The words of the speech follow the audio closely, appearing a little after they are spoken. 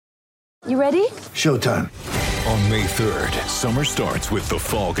You ready? Showtime. On May 3rd, summer starts with The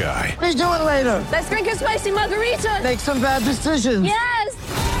Fall Guy. Let's do it later. Let's drink a spicy margarita. Make some bad decisions.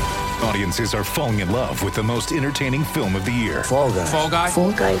 Yes! Audiences are falling in love with the most entertaining film of the year. Fall Guy. Fall Guy?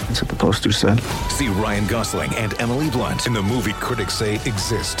 Fall Guy. That's what the poster said. See Ryan Gosling and Emily Blunt in the movie critics say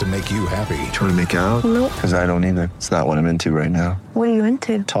exists to make you happy. Trying to make it out? Nope. Because I don't either. It's not what I'm into right now. What are you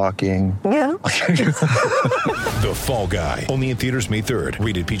into? Talking. Yeah. The Fall Guy. Only in theaters May 3rd.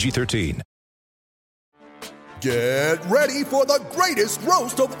 Rated PG-13. Get ready for the greatest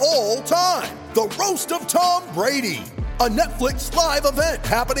roast of all time. The Roast of Tom Brady. A Netflix live event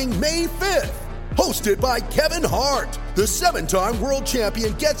happening May 5th. Hosted by Kevin Hart. The 7-time world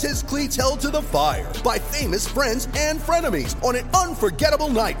champion gets his cleats held to the fire by famous friends and frenemies on an unforgettable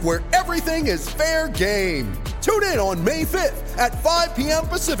night where everything is fair game. Tune in on May 5th at 5 p.m.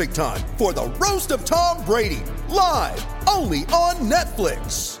 Pacific time for the Roast of Tom Brady. Live only on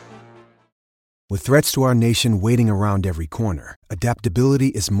Netflix. With threats to our nation waiting around every corner, adaptability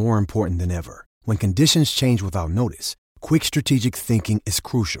is more important than ever. When conditions change without notice, quick strategic thinking is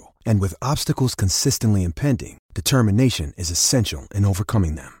crucial. And with obstacles consistently impending, determination is essential in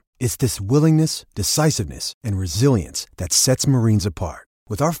overcoming them. It's this willingness, decisiveness, and resilience that sets Marines apart.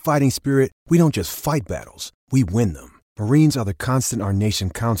 With our fighting spirit, we don't just fight battles, we win them. Marines are the constant our nation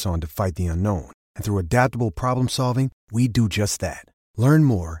counts on to fight the unknown. And through adaptable problem solving, we do just that. Learn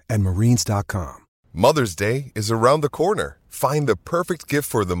more at marines.com. Mother's Day is around the corner. Find the perfect gift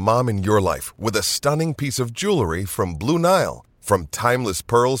for the mom in your life with a stunning piece of jewelry from Blue Nile. From timeless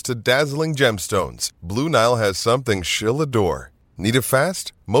pearls to dazzling gemstones, Blue Nile has something she'll adore. Need it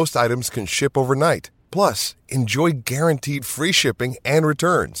fast? Most items can ship overnight. Plus, enjoy guaranteed free shipping and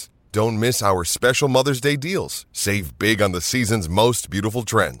returns. Don't miss our special Mother's Day deals. Save big on the season's most beautiful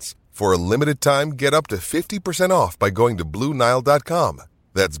trends. For a limited time, get up to 50% off by going to BlueNile.com.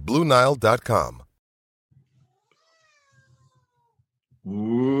 That's BlueNile.com.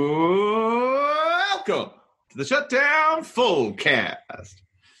 Welcome to the Shutdown Fullcast.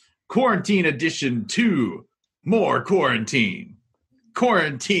 Quarantine Edition 2. More quarantine.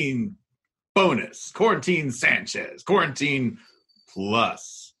 Quarantine bonus. Quarantine Sanchez. Quarantine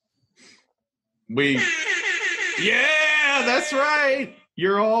Plus. Yeah, that's right.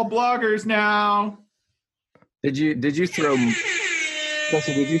 You're all bloggers now. Did you throw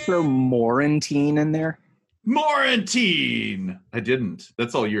Morantine in there? Morantine. I didn't.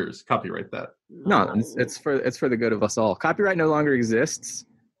 That's all yours. Copyright that. No, it's for the good of us all. Copyright no longer exists.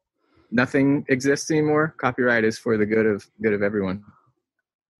 Nothing exists anymore. Copyright is for the good of everyone.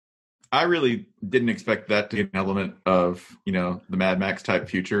 I really didn't expect that to be an element of, the Mad Max type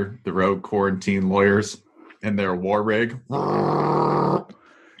future, the rogue quarantine lawyers and their war rig.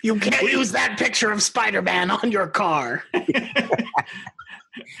 You can't use that picture of Spider-Man on your car.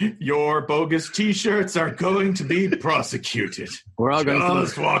 Your bogus T-shirts are going to be prosecuted. We're all going to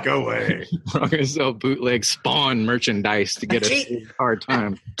just walk away. We're all going to sell bootleg Spawn merchandise to get a hard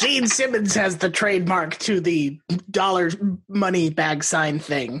time. Gene Simmons has the trademark to the dollar money bag sign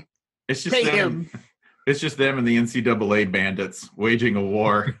thing. It's just them. It's just them and the NCAA bandits waging a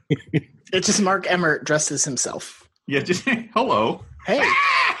war. It's just Mark Emmert dressed as himself. Yeah, just hello. Hey.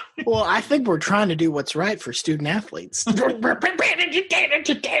 Well, I think we're trying to do what's right for student athletes. Yeah, just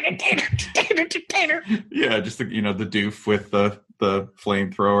the doof with the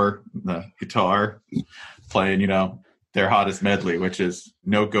flamethrower, the guitar, playing their hottest medley, which is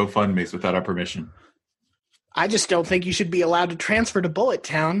no GoFundMe's without our permission. I just don't think you should be allowed to transfer to Bullet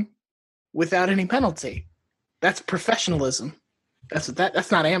Town without any penalty. That's professionalism.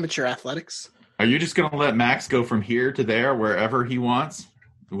 That's not amateur athletics. Are you just going to let Max go from here to there wherever he wants?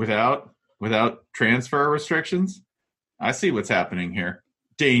 Without transfer restrictions? I see what's happening here.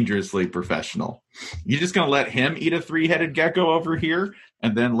 Dangerously professional. You just going to let him eat a 3-headed gecko over here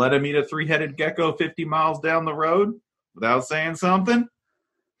and then let him eat a 3-headed gecko 50 miles down the road without saying something?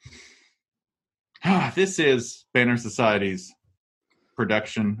 This is Banner Society's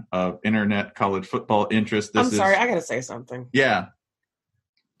production of Internet College Football Interest. I'm sorry, I got to say something. Yeah.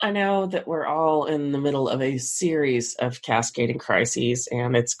 I know that we're all in the middle of a series of cascading crises,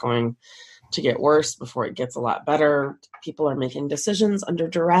 and it's going to get worse before it gets a lot better. People are making decisions under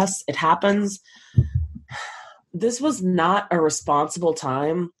duress. It happens. This was not a responsible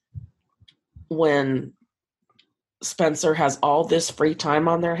time when Spencer has all this free time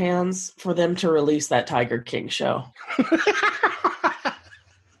on their hands for them to release that Tiger King show.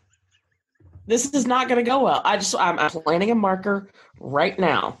 This is not going to go well. I'm planting a marker right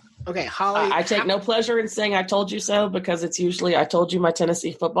now. Okay, Holly. I take no pleasure in saying I told you so, because it's usually I told you my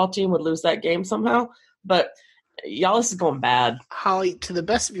Tennessee football team would lose that game somehow. But Y'all, this is going bad. Holly, to the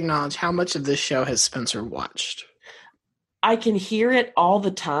best of your knowledge, how much of this show has Spencer watched? I can hear it all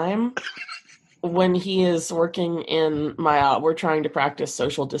the time when he is working in my. We're trying to practice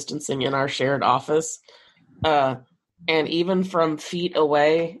social distancing in our shared office, and even from feet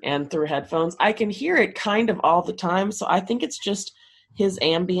away and through headphones, I can hear it kind of all the time. So I think it's just his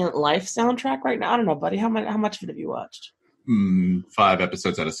ambient life soundtrack right now. I don't know, buddy. How much of it have you watched? 5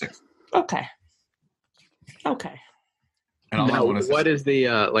 episodes out of 6. Okay. And Now, what is the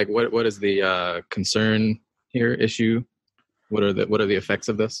what is the concern here? Issue? What are the effects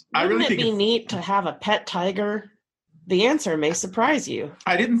of this? Wouldn't it be neat to have a pet tiger? The answer may surprise you.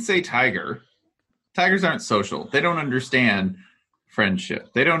 I didn't say tiger. Tigers aren't social. They don't understand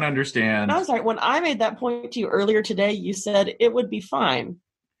friendship. They don't understand. I'm sorry. When I made that point to you earlier today, you said it would be fine.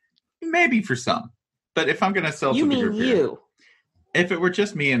 Maybe for some, but if I'm going to sell you to the mean group you? Here, if it were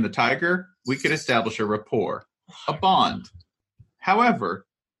just me and the tiger, we could establish a rapport, a bond. However,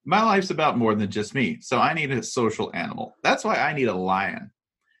 my life's about more than just me, so I need a social animal. That's why I need a lion.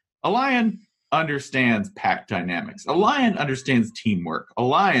 A lion understands pack dynamics. A lion understands teamwork. The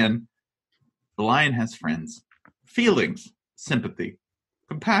lion has friends, feelings, sympathy,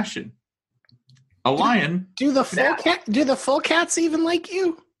 compassion. A lion. Do the full cats even like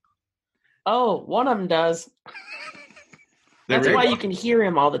you? Oh, one of them does. That's why you can hear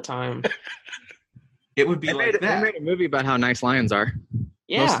him all the time. It would be They made a movie about how nice lions are.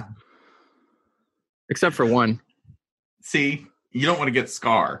 Yeah. Except for one. See, you don't want to get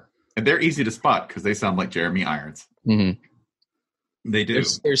Scar. And they're easy to spot because they sound like Jeremy Irons. Mm-hmm. They do.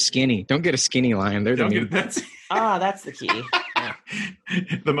 They're skinny. Don't get a skinny lion. That's the key.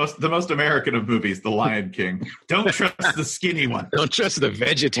 The most American of movies, The Lion King. Don't trust the skinny one. Don't trust the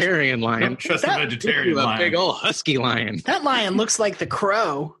vegetarian lion. Don't trust the vegetarian lion. Big old husky lion. That lion looks like the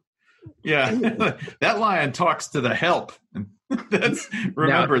Crow. Yeah, that lion talks to the help. That's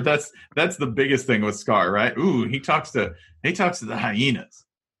the biggest thing with Scar, right? Ooh, he talks to the hyenas.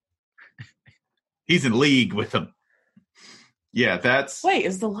 He's in league with them. Yeah, that's. Wait,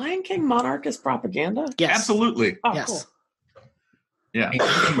 is the Lion King monarchist propaganda? Yes, absolutely. Oh, yes. Cool. Yeah,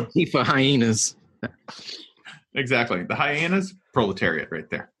 for hyenas. Exactly. The hyenas, proletariat, right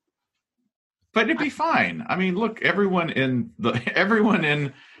there. But it'd be fine. I mean, look, everyone in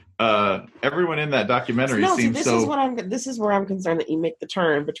that documentary seems This is where I'm concerned that you make the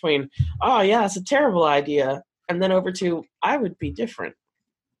turn between, oh yeah, it's a terrible idea, and then over to I would be different.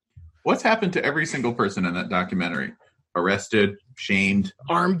 What's happened to every single person in that documentary? Arrested, shamed,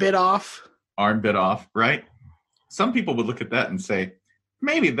 arm bit off, right? Some people would look at that and say,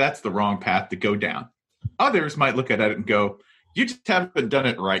 maybe that's the wrong path to go down. Others might look at it and go, you just haven't done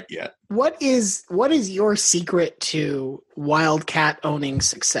it right yet. What is your secret to Wildcat owning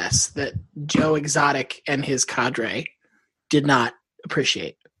success that Joe Exotic and his cadre did not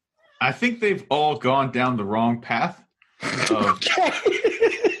appreciate? I think they've all gone down the wrong path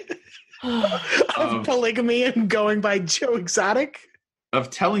of polygamy and going by Joe Exotic? Of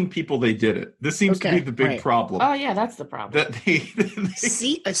telling people they did it. This seems to be the big problem. Oh yeah, that's the problem. That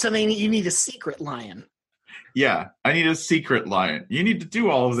you need a secret lion. Yeah, I need a secret lion. You need to do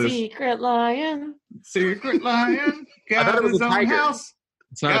all of this. Secret lion. Got his own house.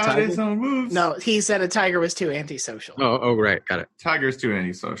 It's not a tiger? His own moves. No, he said a tiger was too antisocial. Oh, right. Got it. Tiger's too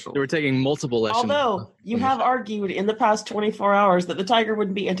antisocial. They were taking multiple lessons. Although you have argued in the past 24 hours that the tiger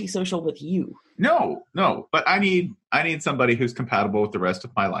wouldn't be antisocial with you. No. But I need somebody who's compatible with the rest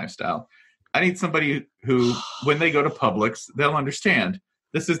of my lifestyle. I need somebody who, when they go to Publix, they'll understand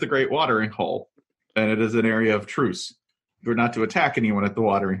this is the great watering hole, and it is an area of truce. We're not to attack anyone at the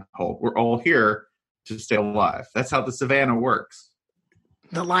watering hole. We're all here to stay alive. That's how the savannah works.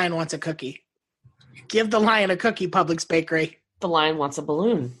 The lion wants a cookie. Give the lion a cookie, Publix Bakery. The lion wants a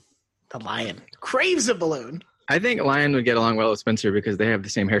balloon. The lion craves a balloon. I think Lion would get along well with Spencer because they have the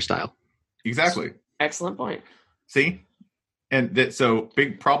same hairstyle. Exactly. Excellent point. See? And so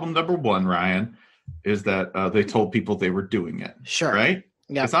big problem number 1, Ryan, is that they told people they were doing it. Sure. Right?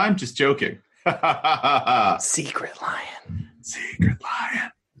 Yeah. Because I'm just joking. Secret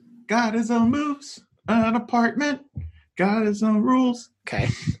lion. Got his own moves. An apartment. Got his own rules. Okay.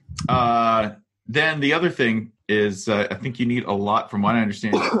 Then the other thing is I think you need a lot, from what I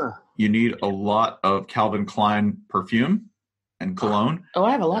understand, you need a lot of Calvin Klein perfume and cologne. Oh,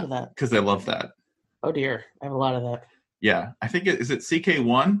 I have a lot of that. Because they love that. Oh, dear. I have a lot of that. Yeah. I think is it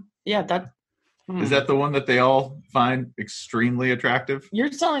CK1? Yeah, that... Is that the one that they all find extremely attractive? You're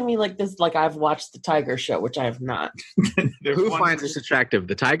telling me like this, like I've watched the Tiger Show, which I have not. Who finds this attractive?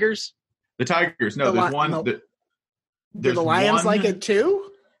 The tigers? The tigers. No, there's one that... Do the lions like it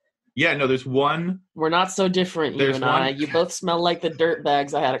too? Yeah, no, there's one. We're not so different, you There's and I. one- You both smell like the dirt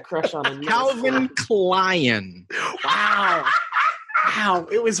bags I had a crush on. In Calvin Klein. Wow. Wow.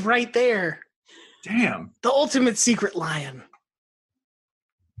 It was right there. Damn. The ultimate secret lion.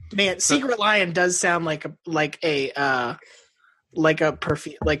 Man, secret lion does sound like a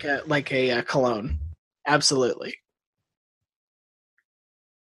perfume, like a cologne. Absolutely.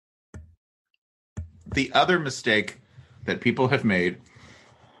 The other mistake that people have made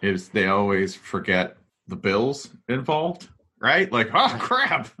is they always forget the Bills involved, right? Like, oh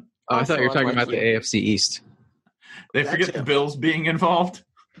crap! Oh, I thought you were talking about the AFC East. They forget the Bills being involved.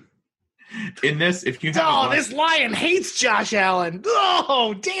 In this, if you have this lion hates Josh Allen.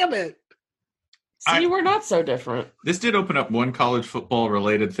 Oh, damn it! See, we're not so different. This did open up one college football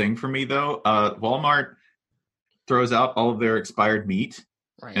related thing for me, though. Walmart throws out all of their expired meat,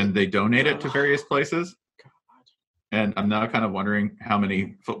 and they donate it to various places. And I'm now kind of wondering how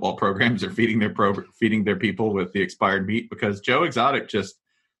many football programs are feeding their people with the expired meat, because Joe Exotic just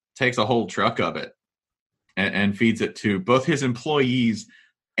takes a whole truck of it and feeds it to both his employees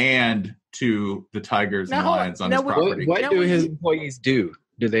and to the tigers and lions on his property. What do his employees do?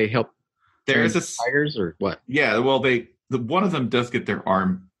 Do they help? There's a tigers or what? Yeah, well, one of them does get their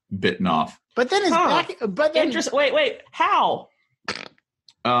arm bitten off. But then his back. But then wait, how?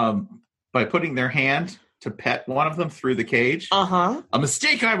 By putting their hand to pet one of them through the cage. A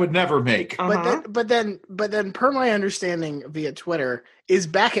mistake I would never make. But then, per my understanding via Twitter, is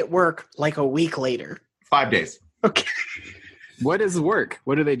back at work like a week later. 5 days. Okay. What is work?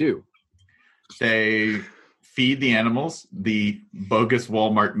 What do they do? They feed the animals the bogus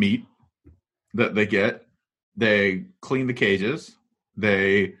Walmart meat that they get. They clean the cages.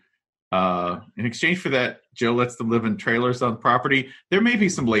 They, in exchange for that, Joe lets them live in trailers on the property. There may be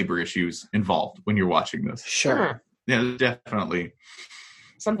some labor issues involved when you're watching this. Sure. Yeah, definitely.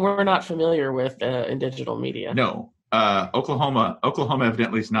 Something we're not familiar with in digital media. No. Oklahoma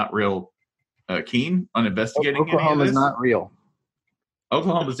evidently is not real keen on investigating any of Oklahoma this. is not real.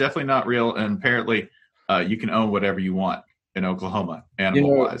 Oklahoma is definitely not real, and apparently you can own whatever you want in Oklahoma,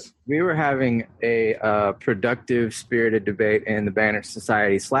 animal-wise. We were having a productive, spirited debate in the Banner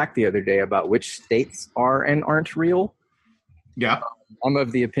Society Slack the other day about which states are and aren't real. Yeah. I'm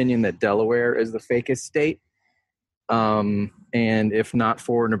of the opinion that Delaware is the fakest state. And if not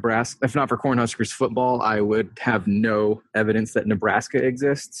for Cornhuskers football, I would have no evidence that Nebraska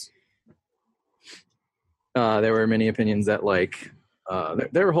exists. There were many opinions that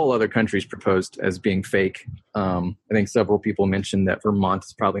there were whole other countries proposed as being fake. I think several people mentioned that Vermont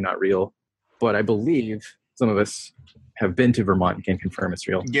is probably not real, but I believe some of us have been to Vermont and can confirm it's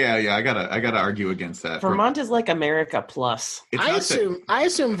real. Yeah, I gotta argue against that. Vermont is like America plus. I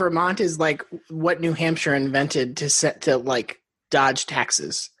assume Vermont is like what New Hampshire invented to dodge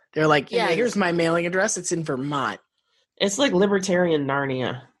taxes. They're like, here's my mailing address. It's in Vermont. It's like libertarian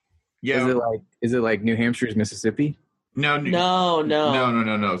Narnia. Yeah. Is it like New Hampshire's Mississippi? No. No.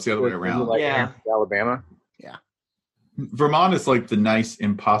 It's the other way around. Alabama. Yeah. Vermont is like the nice,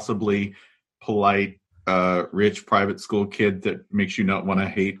 impossibly polite, rich private school kid that makes you not want to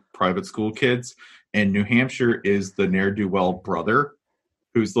hate private school kids. And New Hampshire is the ne'er-do-well brother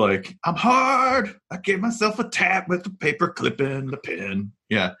who's like, I'm hard. I gave myself a tap with the paper clip and the pen.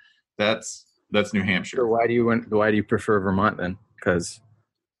 Yeah, that's New Hampshire. So why do you prefer Vermont then? Because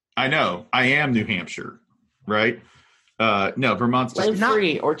I know I am New Hampshire, right? No, Vermont's just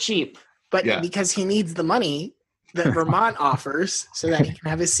free or cheap. But because he needs the money that Vermont offers so that he can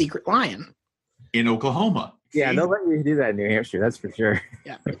have his secret lion. In Oklahoma. Yeah, they'll let you do that in New Hampshire, that's for sure.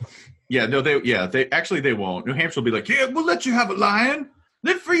 Yeah. Yeah, no, they won't. New Hampshire will be like, yeah, we'll let you have a lion.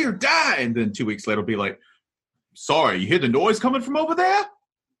 Live free or die. And then 2 weeks later it'll be like, sorry, you hear the noise coming from over there?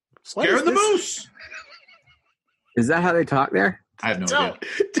 Scaring the moose. Is that how they talk there? I have no idea.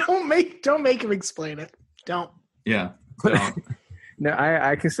 Don't make him explain it. Don't. Yeah. No,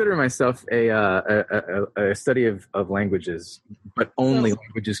 I consider myself a study of languages, but only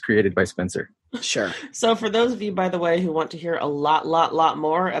languages created by Spencer. Sure. So for those of you, by the way, who want to hear a lot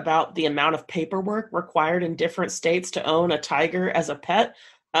more about the amount of paperwork required in different states to own a tiger as a pet,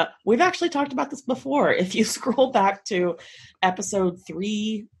 we've actually talked about this before. If you scroll back to episode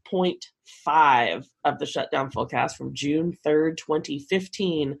 3.5 of the Shutdown Fullcast from June 3rd,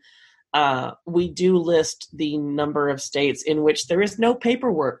 2015, we do list the number of states in which there is no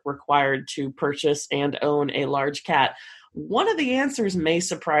paperwork required to purchase and own a large cat. One of the answers may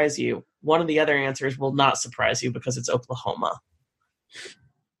surprise you. One of the other answers will not surprise you because it's Oklahoma.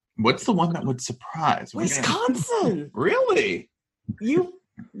 What's the one that would surprise? Wisconsin. Really? You?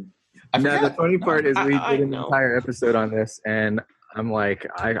 The funny part is we did an entire episode on this, and I'm like,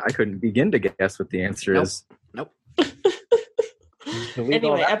 I couldn't begin to guess what the answer is. Nope.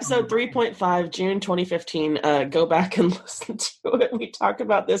 Anyway, episode 3.5, June 2015. Go back and listen to it. We talk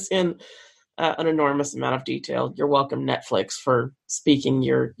about this in an enormous amount of detail. You're welcome, Netflix, for speaking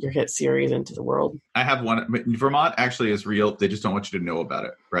your hit series into the world. I have one. Vermont actually is real. They just don't want you to know about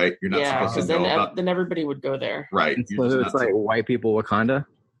it, right? You're not supposed to know about it. Then everybody would go there. Right. So it's like white people Wakanda?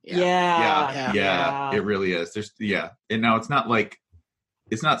 Yeah. It really is. And now it's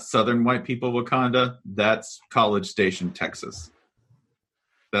not Southern white people Wakanda. That's College Station, Texas.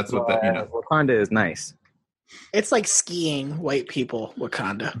 That's what Wakanda is nice. It's like skiing white people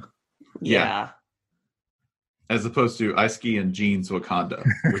Wakanda. Yeah. As opposed to I ski in jeans Wakanda,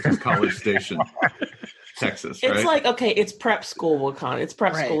 which is College Station, Texas, right? It's like, okay, it's prep school Wakanda. It's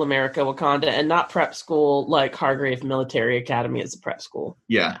prep school America Wakanda, and not prep school like Hargrave Military Academy. It's a prep school.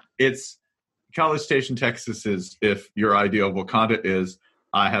 Yeah. It's College Station, Texas is if your idea of Wakanda is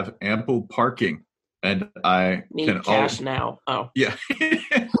I have ample parking and I need cash now. Oh. Yeah.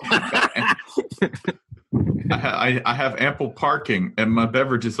 I have ample parking, and my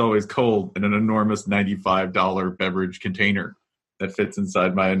beverage is always cold in an enormous $95 beverage container that fits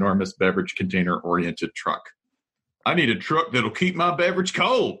inside my enormous beverage container-oriented truck. I need a truck that'll keep my beverage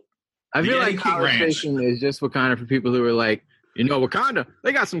cold. I feel like College Station is just Wakanda for people who are like, Wakanda,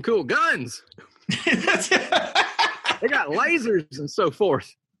 they got some cool guns. They got lasers and so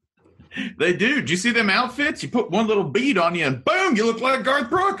forth. They do. Did you see them outfits? You put one little bead on you and boom, you look like Garth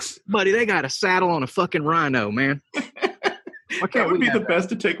Brooks. Buddy, they got a saddle on a fucking rhino, man. That would be the best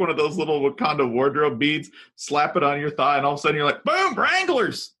to take one of those little Wakanda wardrobe beads, slap it on your thigh, and all of a sudden you're like, boom,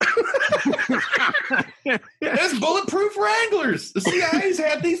 Wranglers. That's bulletproof Wranglers. The CIA's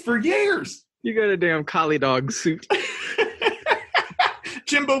had these for years. You got a damn collie dog suit.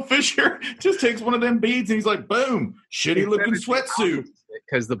 Jimbo Fisher just takes one of them beads and he's like, boom, shitty looking sweatsuit.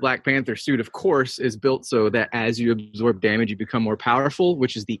 Because the Black Panther suit, of course, is built so that as you absorb damage, you become more powerful,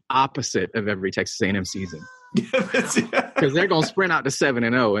 which is the opposite of every Texas A&M season. Because they're going to sprint out to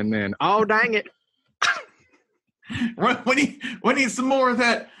 7-0, and then, oh, dang it. We need some more of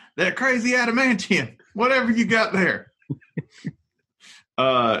that crazy adamantium, whatever you got there.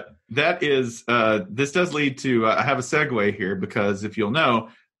 This does lead to, I have a segue here, because if you'll know,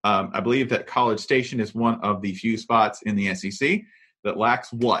 I believe that College Station is one of the few spots in the SEC that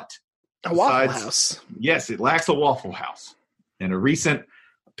lacks what? A Waffle House. Yes, it lacks a Waffle House. And a recent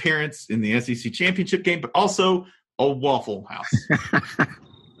appearance in the SEC championship game, but also a Waffle House.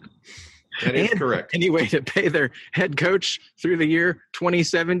 That is correct. Any way to pay their head coach through the year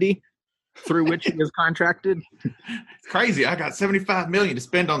 2070, through which he is contracted? It's crazy. I got $75 million to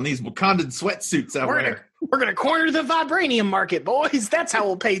spend on these Wakandan sweatsuits I wear. We're going to corner the vibranium market, boys. That's how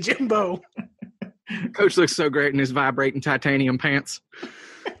we'll pay Jimbo. Coach looks so great in his vibrating titanium pants.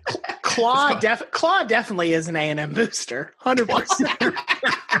 Claw definitely is an A&M booster. 100%.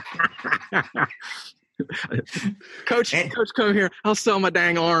 Coach, come here. I'll sell my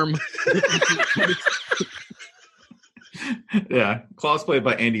dang arm. Yeah. Claw's played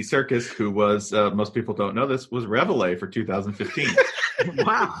by Andy Serkis, who was, most people don't know this, was Reveille for 2015.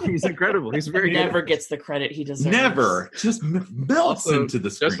 Wow. He's incredible. He's very Never gets the credit he deserves. Never. Just melts into the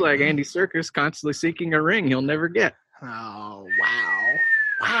screen. Just like Andy Serkis constantly seeking a ring he'll never get. Oh, wow.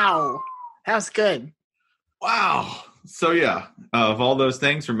 Wow. That was good. Wow. So, yeah, of all those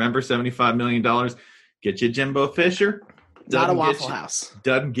things, remember $75 million. Get you Jimbo Fisher. Not a Waffle House.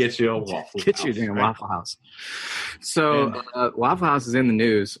 Doesn't get you a Waffle House. Get you a Waffle House. So, Waffle House is in the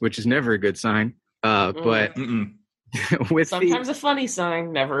news, which is never a good sign. But with sometimes a funny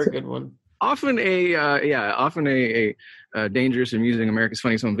sign, never a good one. Often a dangerous, amusing America's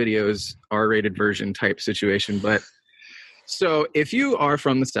Funniest Home Videos R-rated version type situation. But so if you are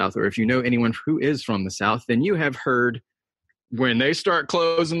from the South, or if you know anyone who is from the South, then you have heard when they start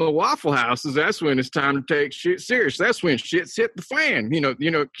closing the Waffle Houses, that's when it's time to take shit serious. That's when shit's hit the fan.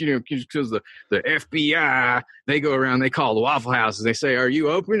 Because the FBI, they go around, they call the Waffle Houses. They say, "Are you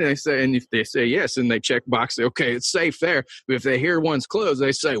open?" And if they say yes, and they check box, say, "Okay, it's safe there." But if they hear one's closed,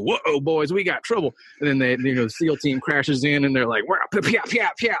 they say, "Whoa, boys, we got trouble." And then the SEAL team crashes in, and they're like, "Wow, pya,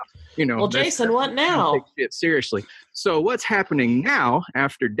 pya, pya." Well, Jason, what now? Take shit seriously. So what's happening now,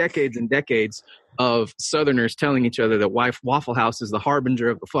 after decades and decades of Southerners telling each other that Waffle House is the harbinger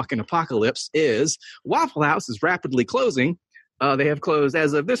of the fucking apocalypse, is Waffle House is rapidly closing. They have closed,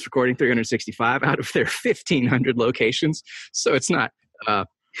 as of this recording, 365 out of their 1,500 locations. So it's not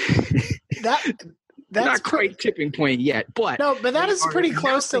that's not quite tipping point yet. But that is pretty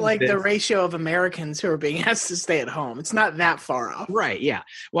close to like the ratio of Americans who are being asked to stay at home. It's not that far off. Right, yeah.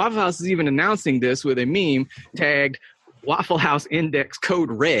 Waffle House is even announcing this with a meme tagged Waffle House Index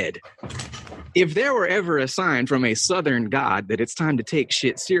Code Red. If there were ever a sign from a Southern god that it's time to take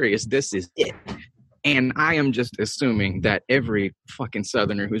shit serious, this is it. And I am just assuming that every fucking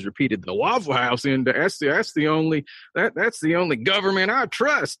Southerner who's repeated the Waffle House Index, that's the only government I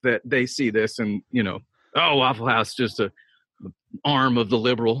trust, that they see this and, you know, oh, Waffle House, just a arm of the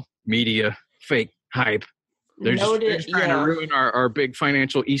liberal media, fake hype. They're just trying to ruin our big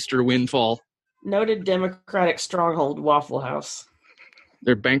financial Easter windfall. Noted Democratic stronghold, Waffle House.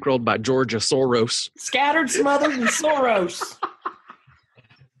 They're bankrolled by Georgia Soros. Scattered, smothered, and Soros.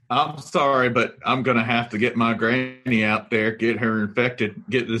 I'm sorry, but I'm going to have to get my granny out there, get her infected,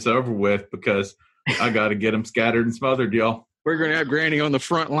 get this over with, because I got to get them scattered and smothered, y'all. We're going to have Granny on the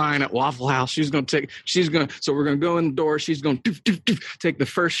front line at Waffle House. So we're going to go in the door. She's going to take the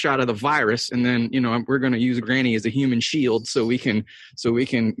first shot of the virus. And then, you know, we're going to use Granny as a human shield so we can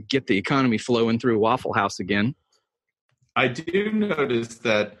get the economy flowing through Waffle House again. I do notice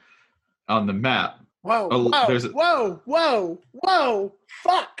that on the map. Whoa.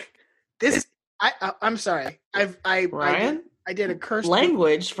 Fuck. This, I'm sorry. Ryan? I did a cursed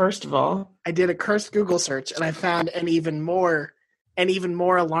language. First of all, I did a cursed Google search, and I found an even more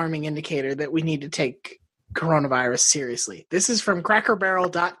alarming indicator that we need to take coronavirus seriously. This is from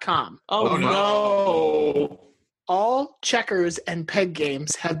CrackerBarrel.com. Oh no! All checkers and peg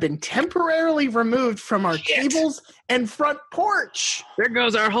games have been temporarily removed from our tables and front porch. There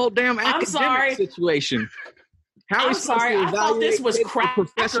goes our whole damn academic situation. I'm sorry. I thought this was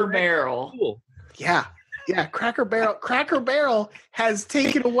Cracker Barrel. Yeah, Cracker Barrel. Cracker Barrel has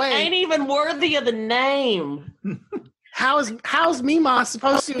taken away. Ain't even worthy of the name. How's Mima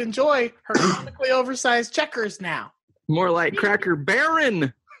supposed to enjoy her comically oversized checkers now? More like Cracker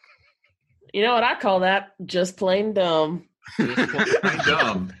Baron. You know what I call that? Just plain dumb. Just plain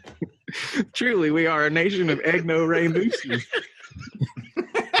dumb. Truly, we are a nation of egg-no-ray mooses.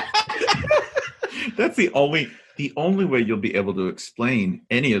 That's the only way you'll be able to explain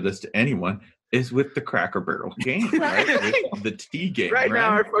any of this to anyone is with the Cracker Barrel game, right? With the tea game. Right now,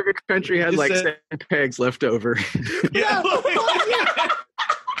 our fucking country has like 7 pegs left over. Yeah,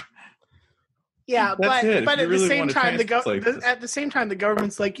 but at the same time, at the same time, the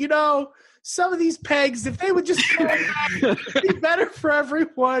government's like, you know, some of these pegs, if they would just it'd be better for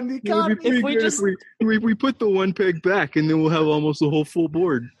everyone. The economy. If we put the one peg back, and then we'll have almost a whole full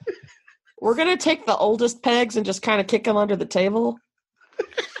board. We're gonna take the oldest pegs and just kind of kick them under the table.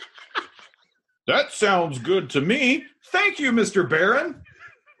 That sounds good to me. Thank you, Mr. Barron.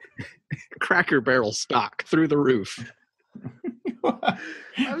 Cracker Barrel stock through the roof.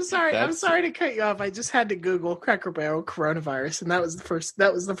 I'm sorry to cut you off. I just had to Google Cracker Barrel coronavirus, and that was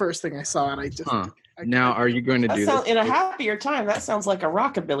the first thing I saw, and I just. Now, are you going to do this? In a happier time, that sounds like a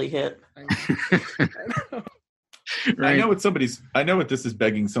rockabilly hit. Right. I know what this is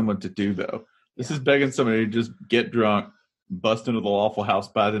begging someone to do, though. This is begging somebody to just get drunk, bust into the Waffle House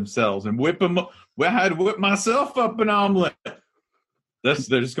by themselves, and whip them. Well, I had to whip myself up an omelet. They're just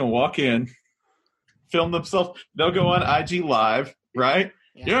going to walk in, film themselves. They'll go on IG Live, right?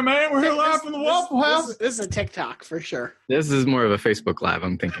 Yeah, man, we're here live from the Waffle House. This is a TikTok for sure. This is more of a Facebook Live,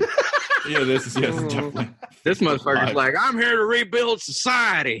 I'm thinking. Yeah, this is definitely. This motherfucker's like, I'm here to rebuild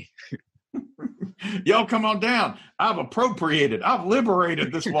society. Y'all come on down. I've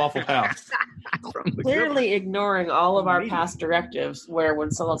liberated this Waffle House. Clearly ignoring all of our past directives where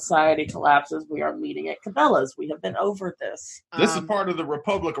when society collapses, we are meeting at Cabela's. We have been over this. This is part of the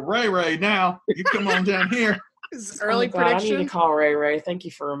Republic of Ray Ray now. You come on down here. Early prediction. I need to call Ray Ray. Thank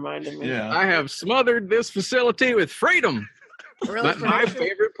you for reminding me. Yeah. I have smothered this facility with freedom. But my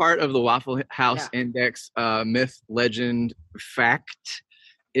favorite part of the Waffle House Index myth, legend, fact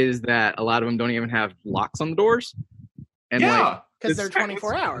is that a lot of them don't even have locks on the doors. And because they're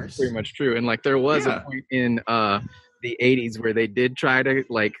 24 hours. Pretty much true. And like there was a point in the 80s where they did try to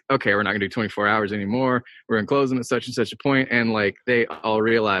like, okay, we're not gonna do 24 hours anymore. We're gonna close them at such and such a point. And like they all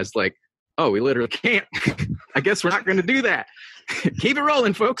realized like, oh, we literally can't. I guess we're not gonna do that. Keep it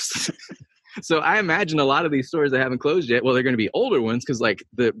rolling, folks. So I imagine a lot of these stores that haven't closed yet, well, they're going to be older ones because like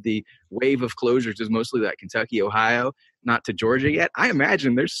the wave of closures is mostly that Kentucky, Ohio, not to Georgia yet. I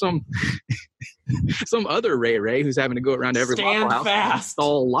imagine there's some other Ray who's having to go around every Waffle House and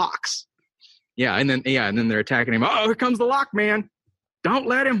install locks. And then they're attacking him. Oh, here comes the lock man. Don't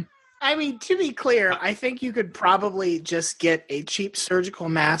let him. I mean, to be clear, I think you could probably just get a cheap surgical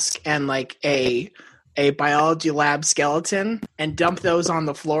mask and like a biology lab skeleton and dump those on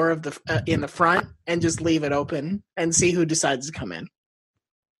the floor of the in the front and just leave it open and see who decides to come in.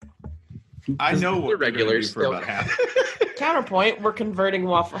 I know what the regulars for about half. Counterpoint: we're converting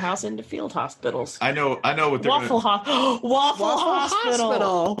Waffle House into field hospitals. I know what they're Waffle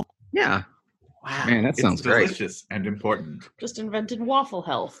Hospital. Yeah. Wow. Man, that sounds great. Delicious and important. Just invented Waffle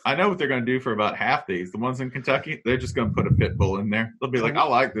Health. I know what they're going to do for about half these. The ones in Kentucky, they're just going to put a pit bull in there. They'll be like, I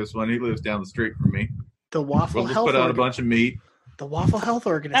like this one. He lives down the street from me. The Waffle We'll just Health. put out a bunch of meat. The Waffle Health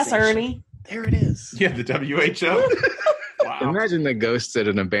Organization. That's Ernie. There it is. Yeah, the WHO. Wow. Imagine the ghosts at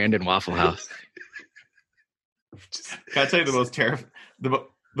an abandoned Waffle House. Can I tell you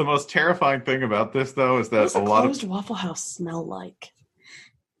the most terrifying thing about this though is that What's a lot closed of Waffle House smell like?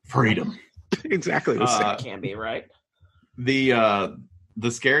 freedom. Exactly the same. Can be right. The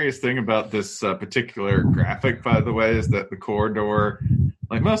scariest thing about this particular graphic, by the way, is that the corridor,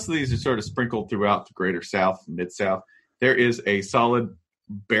 like most of these are sort of sprinkled throughout the greater South, Mid-South. There is a solid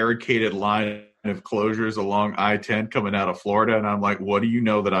barricaded line of closures along I-10 coming out of Florida, and I'm like, what do you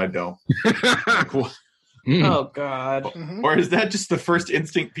know that I don't? Like, what? Oh, God. Mm-hmm. Or is that just the first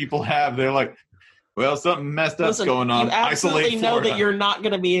instinct people have? They're like, well, something messed up's going on. You absolutely Isolate know Florida. that you're not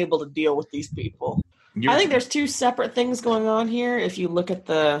going to be able to deal with these people. I think there's two separate things going on here. If you look at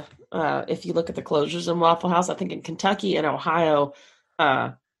the closures in Waffle House, I think in Kentucky and Ohio,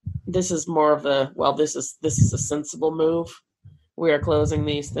 this is more of this is a sensible move. We are closing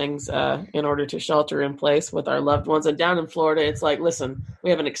these things in order to shelter in place with our loved ones. And down in Florida, it's like, listen, we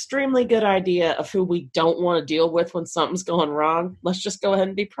have an extremely good idea of who we don't want to deal with when something's going wrong. Let's just go ahead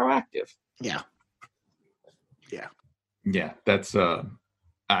and be proactive. Yeah. Yeah, that's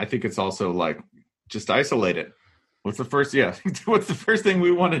I think it's also like just isolate it. What's the first thing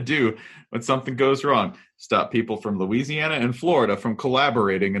we want to do when something goes wrong? Stop people from Louisiana and Florida from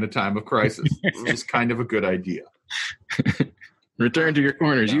collaborating in a time of crisis. It's just kind of a good idea. Return to your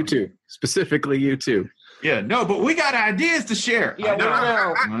corners, you two. Specifically you two. Yeah, no, but we got ideas to share. Yeah,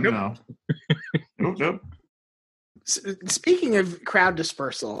 I know. Nope. Speaking of crowd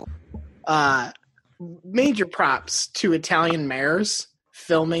dispersal, major props to Italian mayors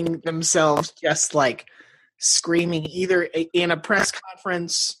filming themselves just like screaming either in a press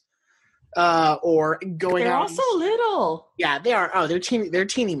conference or going They're out. all so little. Yeah, they are. Oh, they're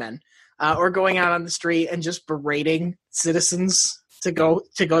teeny men. Or going out on the street and just berating citizens to go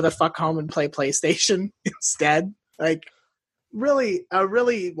the fuck home and play PlayStation instead. Like, really, a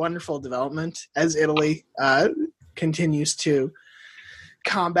really wonderful development as Italy continues to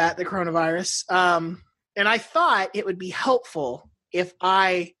combat the coronavirus. And I thought it would be helpful if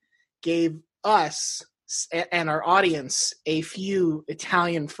I gave us and our audience a few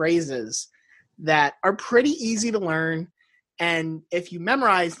Italian phrases that are pretty easy to learn. And if you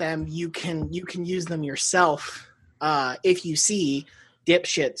memorize them, you can use them yourself if you see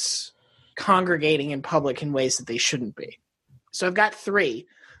dipshits congregating in public in ways that they shouldn't be. So I've got three.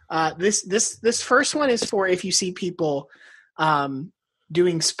 This first one is for if you see people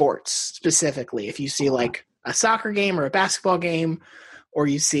doing sports specifically. If you see like a soccer game or a basketball game, or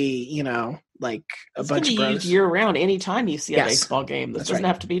you see, like a bunch of bros. Used year round anytime you see a baseball game. This That's doesn't right.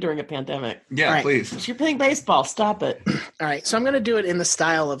 have to be during a pandemic. Yeah, Right. please. If you're playing baseball, stop it. All right, so I'm going to do it in the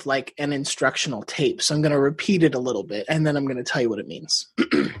style of like an instructional tape. So I'm going to repeat it a little bit, and then I'm going to tell you what it means.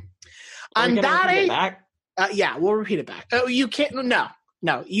 Are we gonna repeat it back? Yeah, we'll repeat it back. Oh, you can't. No.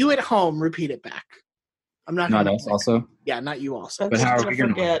 You at home, repeat it back. I'm not. Not gonna us also. Yeah, not you also. But how are we going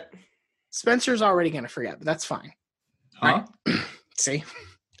to forget? Spencer's already going to forget, but that's fine. Huh? See,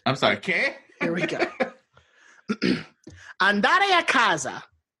 I'm sorry, ¿qué? here we go. Andare a casa.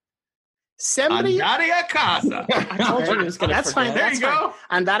 Sembri. Andare a casa. I told you he was going to That's forget. fine. There That's you fine. go.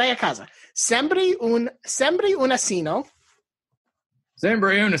 Andare a casa. Sembri un asino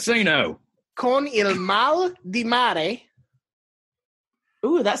Sembri un asino. con il mal di mare.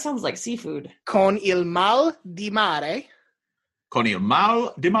 Ooh, that sounds like seafood. Con il mal di mare Con il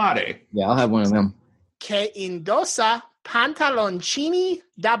mal di mare. Yeah, I'll have one of them. che indossa pantaloncini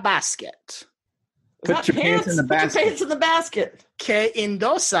da basket. Is Put that your pants in the Put your basket. pants in the basket. Che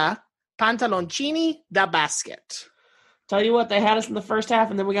indossa pantaloncini da basket. Tell you what, they had us in the first half,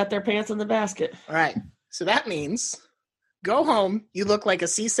 and then we got their pants in the basket. All right. So that means go home. You look like a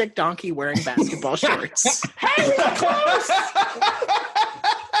seasick donkey wearing basketball shorts. Hey, we got close!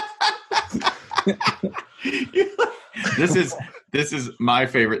 This is my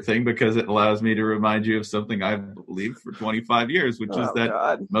favorite thing because it allows me to remind you of something I've believed for 25 years, which is that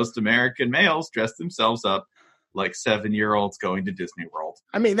God. most American males dress themselves up like 7-year-olds going to Disney World.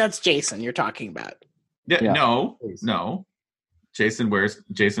 I mean, that's Jason you're talking about. Yeah, Yeah, no. please. Jason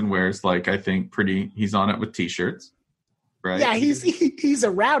wears like I think pretty. He's on it with t-shirts, right? Yeah, he's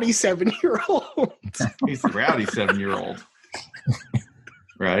a rowdy 7-year-old. He's a rowdy 7-year-old,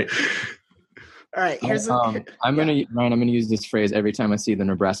 right? All right, here's I'm gonna use this phrase every time I see the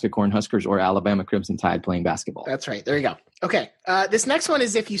Nebraska Cornhuskers or Alabama Crimson Tide playing basketball. That's right. There you go. Okay, this next one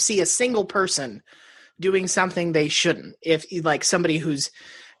is if you see a single person doing something they shouldn't. If like somebody who's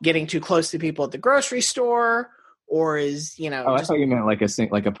getting too close to people at the grocery store, or is I thought you meant like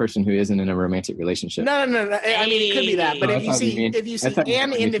a person who isn't in a romantic relationship. No. I mean, it could be that, but if you see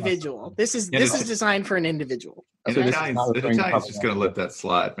an individual, this is designed for an individual. Okay? Italian's just going to let that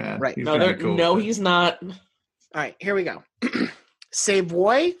slide, man. Right? He's not. All right, here we go. Se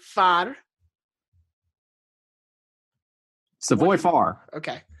vuoi far. Se vuoi far.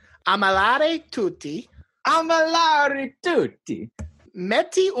 Okay. Ammalare tutti.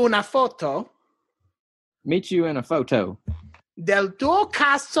 Metti una foto. Meet you in a photo. Del tuo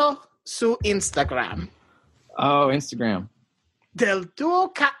cazzo su Instagram. Oh, Instagram. Del tuo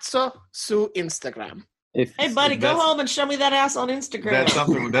cazzo su Instagram. Hey, buddy, go home and show me that ass on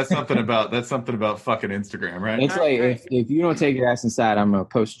Instagram. That's something about fucking Instagram, right? It's if you don't take your ass inside, I'm gonna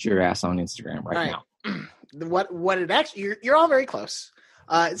post your ass on Instagram right now. What it actually you're all very close.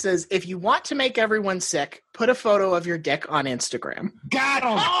 It says if you want to make everyone sick, put a photo of your dick on Instagram. Got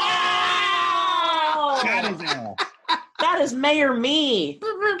him. That is Mayor Me.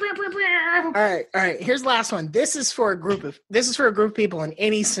 All right. Here's the last one. This is for a group of people in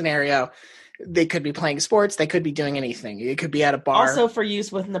any scenario. They could be playing sports. They could be doing anything. It could be at a bar. Also for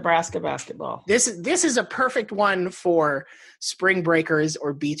use with Nebraska basketball. This is a perfect one for spring breakers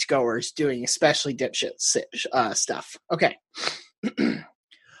or beachgoers doing especially dipshit stuff. Okay.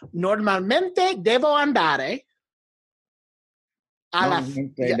 Normalmente devo andare alla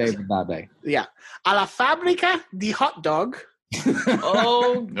fabbrica di hot dog.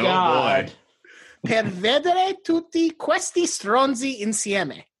 Oh God! Boy. Per vedere tutti questi stronzi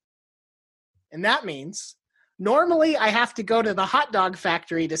insieme. And that means normally I have to go to the hot dog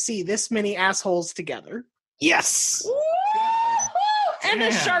factory to see this many assholes together. Yes. And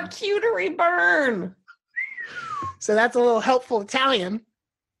a charcuterie burn. So that's a little helpful Italian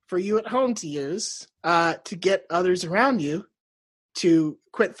for you at home to use to get others around you to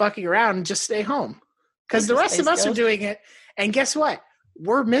quit fucking around and just stay home. Because the rest of us are doing it. And guess what?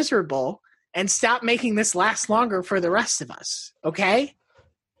 We're miserable. And stop making this last longer for the rest of us. Okay?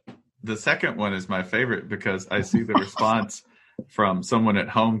 The second one is my favorite because I see the response from someone at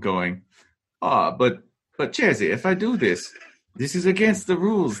home going, but Chazzy, if I do this is against the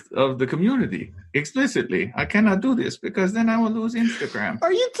rules of the community. Explicitly, I cannot do this because then I will lose Instagram.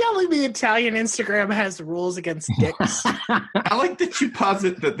 Are you telling me Italian Instagram has rules against dicks? I like that you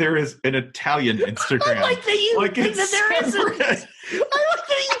posit that there is an Italian Instagram. I like that you think that there isn't. I like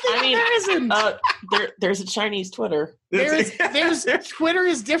that you think there isn't. There's a Chinese Twitter. There's Twitter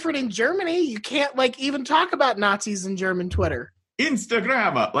is different in Germany. You can't even talk about Nazis in German Twitter.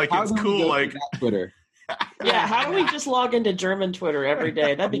 Instagram, it's cool, like Twitter. Yeah, how do we just log into German Twitter every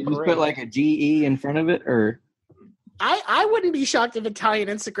day? That'd be great. Just put a GE in front of it, or I wouldn't be shocked if Italian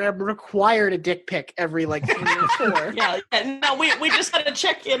Instagram required a dick pic every 3 or 4. Yeah, no, we just had to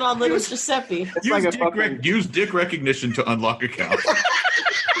check in on little Giuseppe. Use dick recognition to unlock accounts.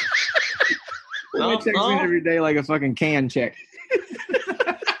 It checks in every day like a fucking can check.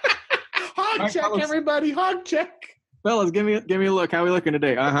 Hog check, everybody! Hog check. Fellas, give me a look. How we looking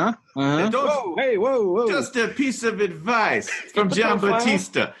today? Whoa. Just a piece of advice from John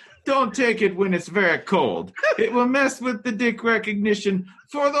Batista. Don't take it when it's very cold. It will mess with the dick recognition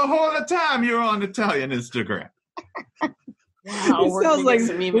for the whole time you're on Italian Instagram. Wow, it sounds like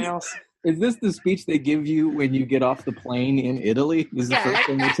some emails. Is this the speech they give you when you get off the plane in Italy? This is the first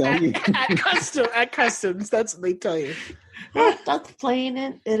thing they tell you? At customs, that's what they tell you. Off the plane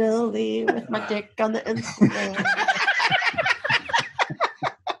in Italy with my dick on the Instagram.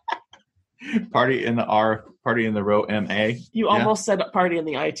 Party in the R, party in the row MA. You almost said party in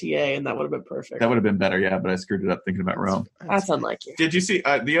the ITA, and that would have been perfect. That would have been better, yeah, but I screwed it up thinking about Rome. That's unlike you. Did you see,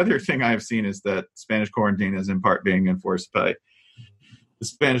 the other thing I've seen is that Spanish quarantine is in part being enforced by the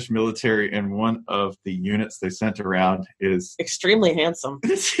Spanish military, and one of the units they sent around is extremely handsome.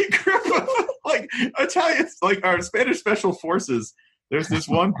 Italians, our Spanish special forces. There's this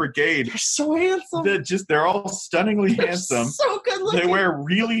one brigade. They're so handsome. They're all stunningly handsome. So good looking. They wear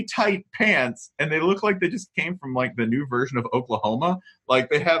really tight pants, and they look like they just came from the new version of Oklahoma.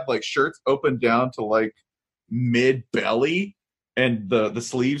 They have shirts open down to mid belly, and the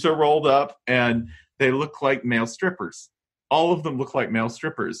sleeves are rolled up, and they look like male strippers. All of them look like male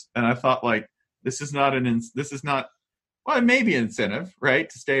strippers, and I thought this is not well, it may be an incentive, right,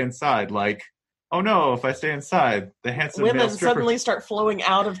 to stay inside. Oh no, if I stay inside, the handsome women male strippers suddenly start flowing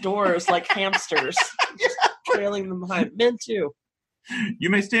out of doors like hamsters, trailing them behind. Men too. You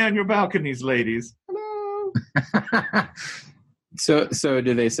may stay on your balconies, ladies. So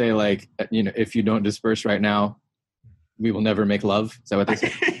do they say, like, if you don't disperse right now, we will never make love? Is that what they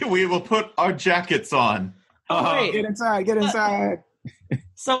say? We will put our jackets on. Wait. Get inside.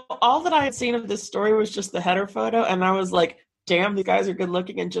 So all that I had seen of this story was just the header photo, and I was like, damn, these guys are good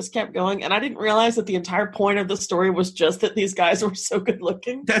looking, and just kept going. And I didn't realize that the entire point of the story was just that these guys were so good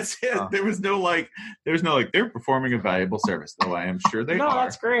looking. That's it. Oh. There was no they're performing a valuable service, though I am sure they are. No,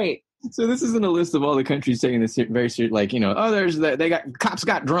 that's great. So this isn't a list of all the countries taking this very serious, like, cops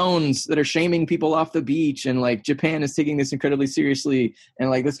got drones that are shaming people off the beach, and like Japan is taking this incredibly seriously, and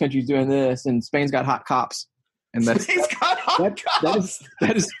like this country's doing this, and Spain's got hot cops. And that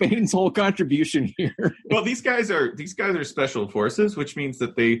is Spain's whole contribution here. Well, these guys are special forces, which means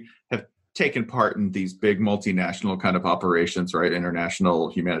that they have taken part in these big multinational kind of operations, right? International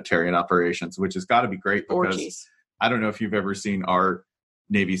humanitarian operations, which has got to be great because I don't know if you've ever seen our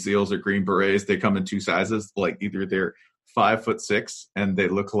Navy SEALs or Green Berets. They come in two sizes, like either they're 5'6" and they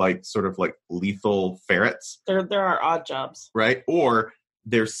look like sort of like lethal ferrets. There are odd jobs, right? Or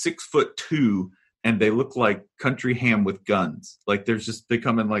they're 6'2" and they look like country ham with guns. Like they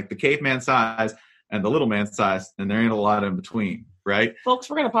come in like the caveman size and the little man size, and there ain't a lot in between, right? Folks,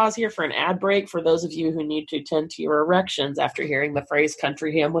 we're going to pause here for an ad break for those of you who need to tend to your erections after hearing the phrase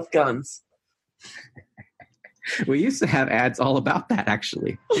country ham with guns. We used to have ads all about that,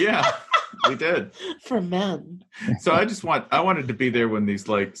 actually. Yeah, we did. For men. So I wanted to be there when these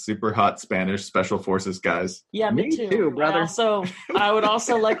like super hot Spanish special forces guys. Yeah, me too, brother. I would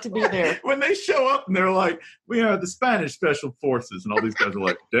also like to be there. When they show up and they're like, we are the Spanish special forces, and all these guys are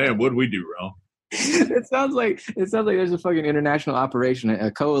like, damn, what did we do wrong? It sounds like there's a fucking international operation, a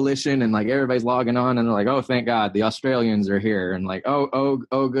coalition, and like everybody's logging on, and they're like, "Oh, thank God, the Australians are here," and like, "Oh,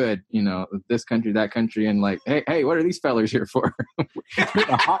 good, this country, that country," and like, "Hey, what are these fellers here for?"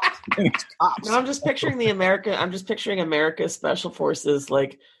 No, I'm just picturing America's special forces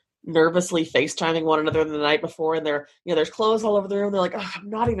like nervously FaceTiming one another the night before, and there's clothes all over the room. They're like, "Oh, I'm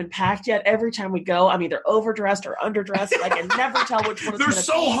not even packed yet. Every time we go, I'm either overdressed or underdressed. I can never tell which one." They're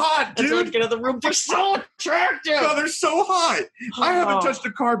so hot, dude. Until I get in the room, they're so attractive. No, they're so hot. Oh. I haven't touched a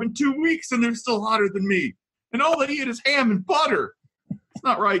carb in 2 weeks, and they're still hotter than me. And all they eat is ham and butter. It's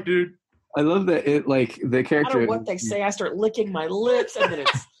not right, dude. I love that it like the character. No matter what they say, I start licking my lips, and then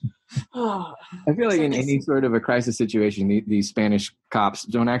it's. I feel like in any sort of a crisis situation, these Spanish cops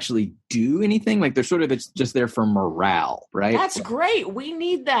don't actually do anything. Like they're sort of just there for morale, right? That's great. We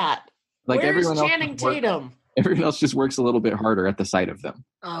need that. Like Where's Channing Tatum? Everyone else just works a little bit harder at the sight of them.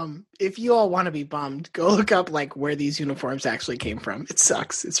 If you all want to be bummed, go look up like where these uniforms actually came from. It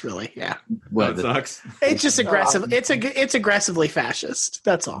sucks. It's really Well, it sucks. It's just aggressive. It's aggressively fascist.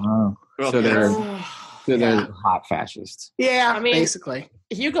 That's all. So they're hot fascists. Yeah, I mean, basically.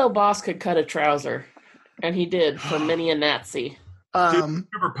 Hugo Boss could cut a trouser, and he did for many a Nazi. Dude,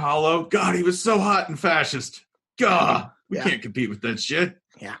 remember Paulo? God, he was so hot and fascist. God, we can't compete with that shit.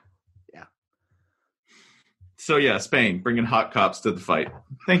 Yeah. So yeah, Spain bringing hot cops to the fight.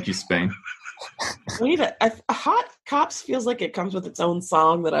 Thank you, Spain. We need a hot cops feels like it comes with its own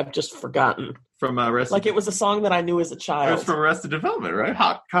song that I've just forgotten. From like it was a song that I knew as a child. It was from Arrested Development, right?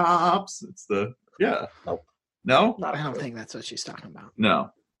 Hot cops. It's the Nope. No? I don't think that's what she's talking about. No.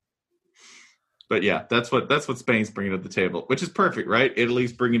 But yeah, that's what Spain's bringing to the table, which is perfect, right?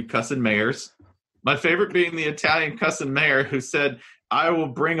 Italy's bringing cussin' mayors. My favorite being the Italian cussin' mayor who said, "I will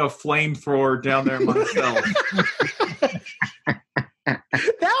bring a flamethrower down there myself."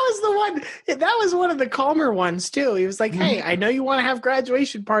 That was one of the calmer ones too. He was like, "Hey, I know you want to have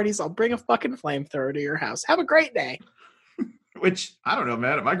graduation parties. I'll bring a fucking flamethrower to your house. Have a great day." Which I don't know,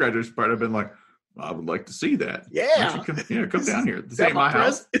 man. At my graduation party, I've been like, I would like to see that. Yeah, come down here. This ain't my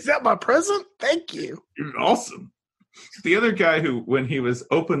house. Is that my present? Thank you. You're awesome. The other guy who, when he was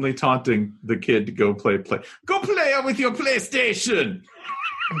openly taunting the kid to go play with your PlayStation.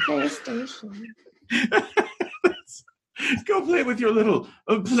 PlayStation. Go play with your little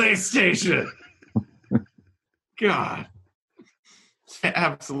PlayStation. God.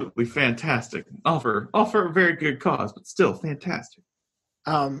 Absolutely fantastic. All for a very good cause, but still fantastic.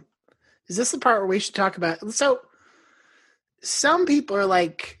 Is this the part where we should talk about? So some people are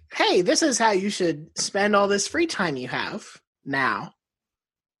like, hey, this is how you should spend all this free time you have now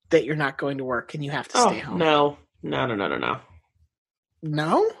that you're not going to work and you have to stay home. No. No?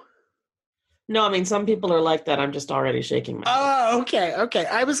 No, I mean, some people are like that. I'm just already shaking my head. Oh, okay.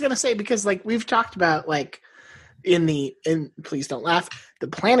 I was going to say, because like we've talked about like in please don't laugh, the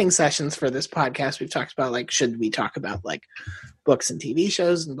planning sessions for this podcast, we've talked about like, should we talk about like books and TV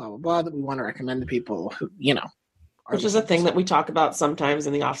shows and blah, blah, blah, that we want to recommend to people who, Which is a thing that we talk about sometimes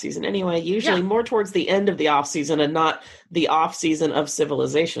in the off season anyway, usually more towards the end of the off season and not the off season of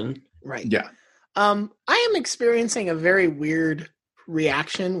civilization. Right. Yeah. I am experiencing a very weird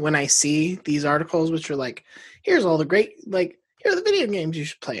reaction when I see these articles, which are like, here's all the great, like, here are the video games you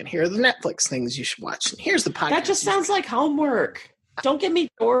should play, and here are the Netflix things you should watch, and here's the podcast. That just sounds like homework. Don't give me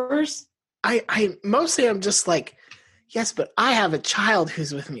chores. I mostly I'm just like, yes, but I have a child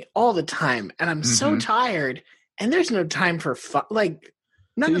who's with me all the time, and I'm so tired, and there's no time for fun. Like,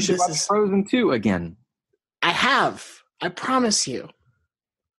 none of this is Frozen 2 again. I have. I promise you.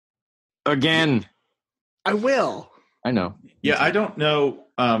 Again. I will. I know. Yeah, I don't know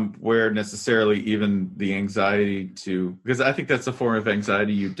where necessarily even the anxiety to, because I think that's a form of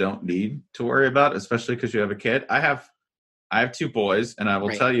anxiety you don't need to worry about, especially because you have a kid. I have 2 boys, and I will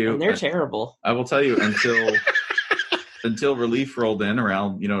tell you, and they're terrible. I will tell you until relief rolled in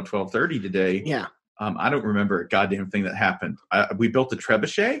around 12:30 today. Yeah. I don't remember a goddamn thing that happened. We built a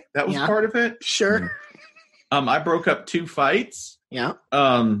trebuchet. That was part of it. Sure. I broke up 2 fights. Yeah.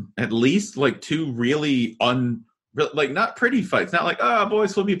 At least like 2 really not pretty fights. Not like,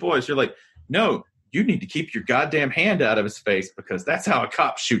 boys will be boys. You're like, no, you need to keep your goddamn hand out of his face because that's how a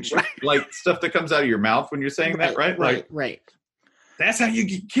cop shoots you. Like stuff that comes out of your mouth when you're saying that, right? Right. That's how you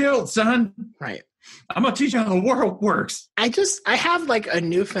get killed, son. Right. I'm going to teach you how the world works. I have like a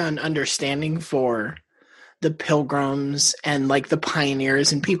newfound understanding for the pilgrims and like the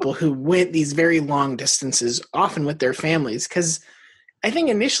pioneers and people who went these very long distances, often with their families. Because I think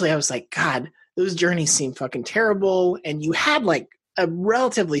initially I was like, God, those journeys seem fucking terrible. And you had like a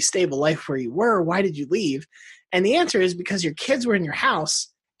relatively stable life where you were. Why did you leave? And the answer is because your kids were in your house.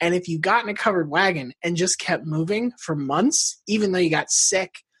 And if you got in a covered wagon and just kept moving for months, even though you got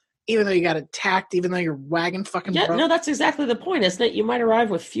sick, even though you got attacked, even though your wagon fucking broke. No, that's exactly the point, isn't it? You might arrive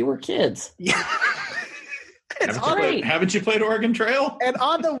with fewer kids. Yeah. Haven't you played Oregon Trail? And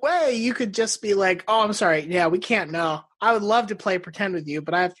on the way, you could just be like, oh, I'm sorry. Yeah, we can't know. I would love to play pretend with you,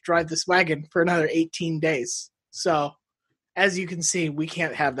 but I have to drive this wagon for another 18 days. So, as you can see, we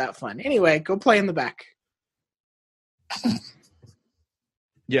can't have that fun. Anyway, go play in the back.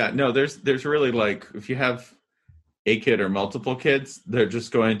 Yeah, no, there's really like, if you have a kid or multiple kids, they're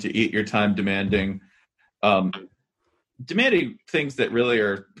just going to eat your time demanding things that really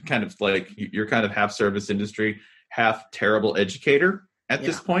are kind of like you're kind of half service industry, half terrible educator at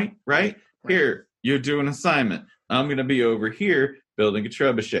this point, right? Here, you do an assignment. I'm going to be over here building a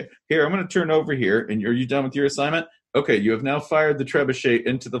trebuchet. Here, I'm going to turn over here, and are you done with your assignment? Okay, you have now fired the trebuchet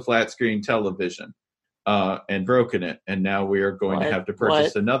into the flat screen television and broken it, and now we are going to have to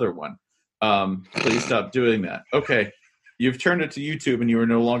purchase another one. Please stop doing that. Okay, you've turned it to YouTube, and you are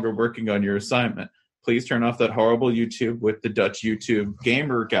no longer working on your assignment. Please turn off that horrible YouTube with the Dutch YouTube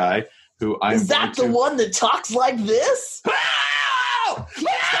gamer guy who Is that the one that talks like this? Talks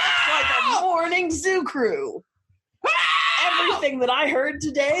like a morning zoo crew. Everything that I heard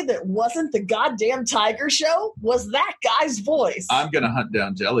today that wasn't the goddamn Tiger Show was that guy's voice. I'm going to hunt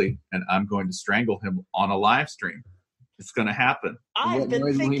down Jelly, and I'm going to strangle him on a live stream. It's going to happen. I've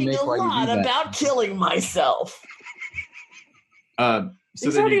been thinking a lot about killing myself.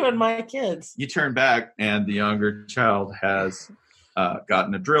 These aren't even my kids. You turn back, and the younger child has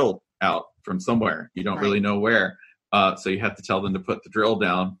gotten a drill out from somewhere. You don't really know where. So you have to tell them to put the drill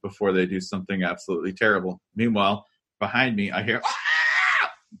down before they do something absolutely terrible. Meanwhile, behind me, I hear,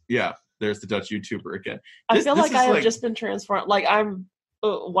 ah! Yeah, there's the Dutch YouTuber again. I feel like I have just been transformed. Like I'm,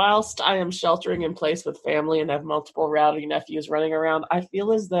 whilst I am sheltering in place with family and have multiple rowdy nephews running around, I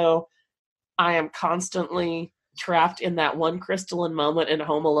feel as though I am constantly trapped in that one crystalline moment in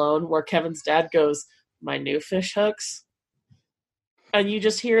Home Alone where Kevin's dad goes, "My new fish hooks," and you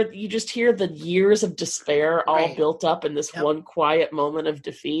just hear the years of despair all built up in this one quiet moment of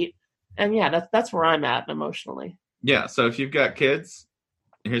defeat. And yeah, that's where I'm at emotionally. Yeah, so if you've got kids,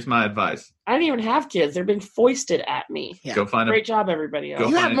 here's my advice. I don't even have kids. They're being foisted at me. Yeah. Go find Great job, everybody else.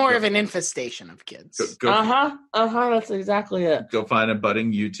 You have more of an infestation of kids. That's exactly it. Go find a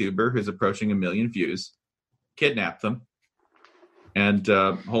budding YouTuber who's approaching 1 million views, kidnap them, and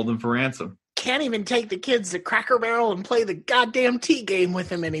hold them for ransom. Can't even take the kids to Cracker Barrel and play the goddamn tea game with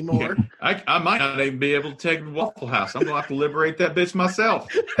them anymore. Yeah. I might not even be able to take them to Waffle House. I'm going to have to liberate that bitch myself.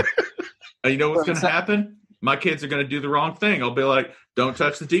 You know what's going to happen? My kids are going to do the wrong thing. I'll be like, "Don't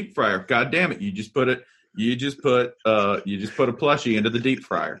touch the deep fryer." God damn it! You just put a plushie into the deep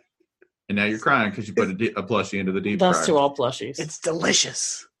fryer, and now you're crying because you put a plushie into the deep fryer. Thus to all plushies. It's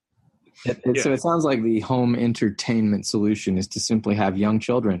delicious. So it sounds like the home entertainment solution is to simply have young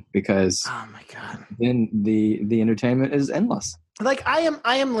children, because oh my god, then the entertainment is endless. Like I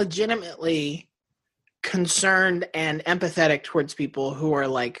am legitimately concerned and empathetic towards people who are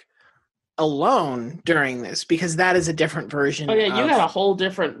like alone during this, because that is a different version. Oh yeah, you got a whole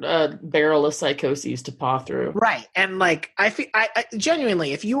different barrel of psychoses to paw through. Right. And like I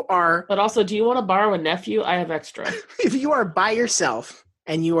genuinely, if you are, but also, do you want to borrow a nephew? I have extra. If you are by yourself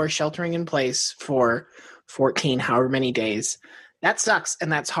and you are sheltering in place for 14 however many days, that sucks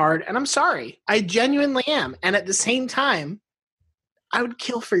and that's hard, and I'm sorry. I genuinely am. And at the same time, I would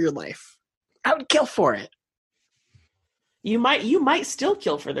kill for your life. I would kill for it. You might still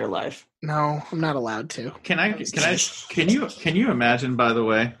kill for their life. No, I'm not allowed to. Can you imagine, by the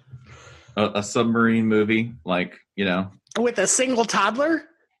way, a submarine movie, like, you know, with a single toddler?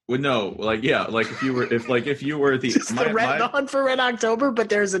 Well, no, like, yeah, like if you were the just the Hunt for Red October, but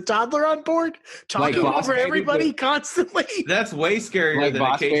there's a toddler on board talking like over everybody constantly. That's way scarier like than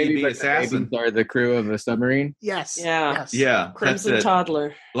Boss a KGB Baby, assassin. Or the crew of a submarine. Yes. Yeah. Yes. Yeah. Crimson that's it.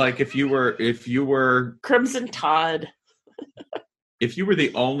 Toddler. Like if you were Crimson Todd. If you were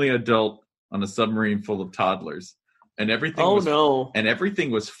the only adult on a submarine full of toddlers, and everything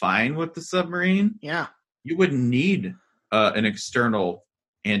everything was fine with the submarine, yeah, you wouldn't need an external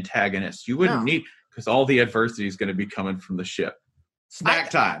antagonist. You wouldn't need, because all the adversity is going to be coming from the ship.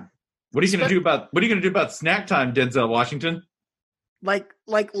 Snack time. What are you going to do about snack time, Denzel Washington? Like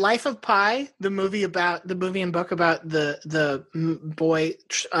Life of Pi, the movie and book about the boy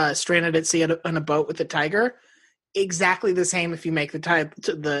stranded at sea on a boat with a tiger. Exactly the same if you make the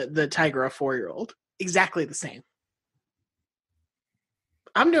tiger a 4-year-old. Exactly the same.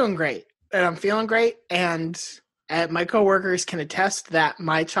 I'm doing great, and I'm feeling great, and my coworkers can attest that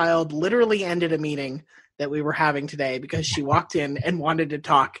my child literally ended a meeting that we were having today because she walked in and wanted to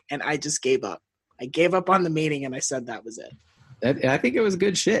talk, and I just gave up. I gave up on the meeting, and I said that was it. I think it was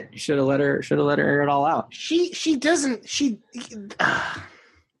good shit. You should have let her air it all out. She doesn't.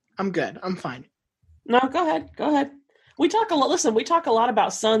 I'm good. I'm fine. No, go ahead. We talk a lot. Listen, we talk a lot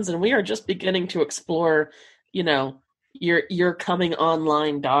about sons, and we are just beginning to explore, you know, your coming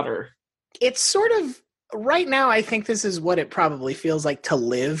online daughter. It's sort of right now. I think this is what it probably feels like to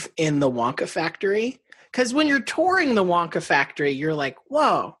live in the Wonka factory. Because when you're touring the Wonka factory, you're like,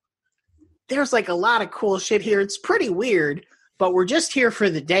 whoa, there's like a lot of cool shit here. It's pretty weird, but we're just here for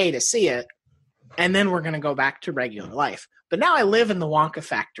the day to see it, and then we're going to go back to regular life. But now I live in the Wonka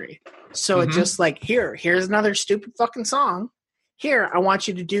factory. So it's just like, here's another stupid fucking song. Here, I want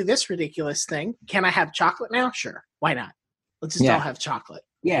you to do this ridiculous thing. Can I have chocolate now? Sure. Why not? Let's just all have chocolate.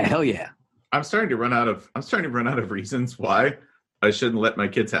 Yeah, hell yeah. I'm starting to run out of reasons why I shouldn't let my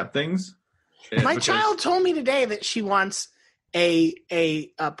kids have things. My child told me today that she wants a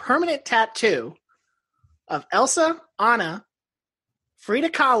permanent tattoo of Elsa, Anna,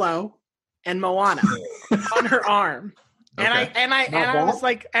 Frida Kahlo, and Moana on her arm. And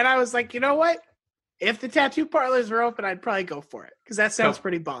I was like, you know what? If the tattoo parlors were open, I'd probably go for it because that sounds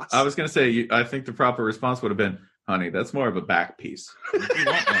pretty boss. I was going to say, I think the proper response would have been, honey, that's more of a back piece.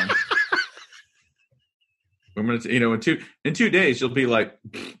 I'm going to, in 2 days, you'll be like,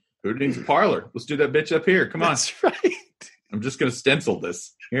 who needs a parlor? Let's do that bitch up here. Come on. That's right. I'm just going to stencil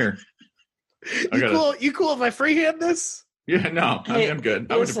this here. You cool if I freehand this? Yeah, no, I'm good.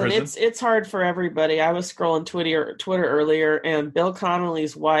 Listen, it's hard for everybody. I was scrolling Twitter earlier, and Bill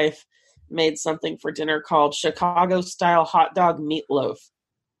Connolly's wife made something for dinner called Chicago-style hot dog meatloaf.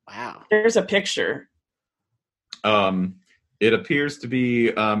 Wow. There's a picture. It appears to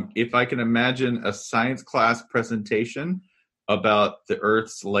be, if I can imagine, a science class presentation about the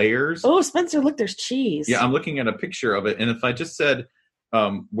Earth's layers. Oh, Spencer, look, there's cheese. Yeah, I'm looking at a picture of it, and if I just said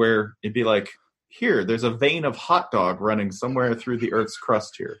where it'd be like, here, there's a vein of hot dog running somewhere through the Earth's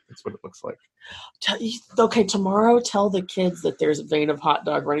crust here. That's what it looks like. Okay, tomorrow tell the kids that there's a vein of hot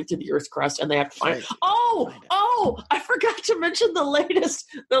dog running through the Earth's crust, and they have to find it. Oh! I forgot to mention the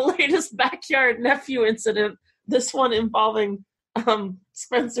latest backyard nephew incident. This one involving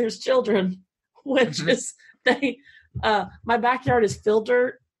Spencer's children, which is my backyard is fill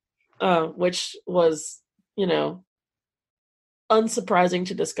dirt, which was, unsurprising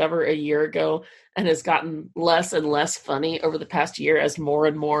to discover a year ago, and has gotten less and less funny over the past year as more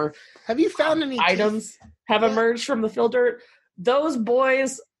and more have you found any items have emerged from the fill dirt. Those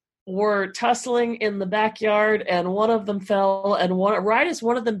boys were tussling in the backyard, and one of them fell, and right as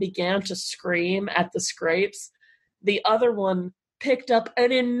one of them began to scream at the scrapes, the other one picked up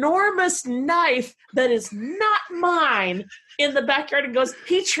an enormous knife that is not mine in the backyard and goes,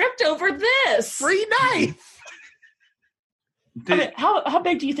 he tripped over this free knife. How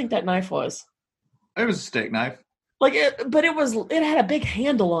big do you think that knife was? It was a steak knife. Like but it had a big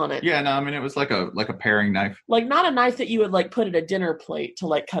handle on it. Yeah, no, I mean it was like a paring knife. Like not a knife that you would like put at a dinner plate to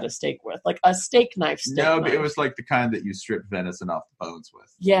like cut a steak with, like a steak knife. No, but it was like the kind that you strip venison off the bones with.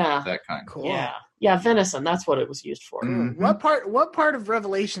 Yeah, that kind. Cool. Yeah, venison. That's what it was used for. Mm-hmm. What part of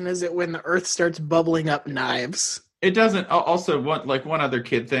Revelation is it when the earth starts bubbling up knives? It doesn't. Also, one other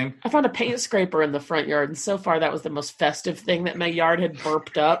kid thing. I found a paint scraper in the front yard, and so far that was the most festive thing that my yard had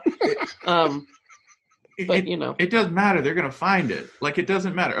burped up. But it doesn't matter. They're gonna find it. Like it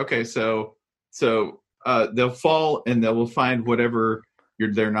doesn't matter. Okay, so they'll fall and they will find whatever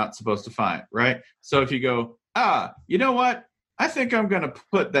they're not supposed to find, right? So if you go, you know what? I think I'm gonna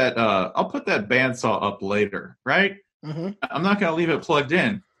put that. I'll put that bandsaw up later, right? Mm-hmm. I'm not gonna leave it plugged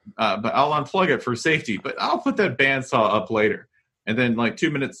in, but I'll unplug it for safety. But I'll put that bandsaw up later. And then, like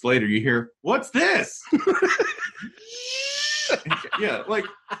 2 minutes later, you hear, "What's this?" Yeah, like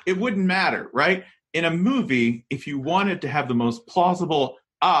it wouldn't matter, right? In a movie, if you wanted to have the most plausible,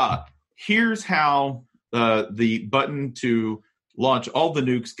 here's how the button to launch all the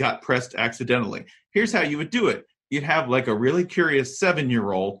nukes got pressed accidentally. Here's how you would do it. You'd have like a really curious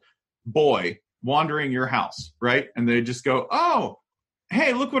 7-year-old boy wandering your house, right? And they just go, "Oh,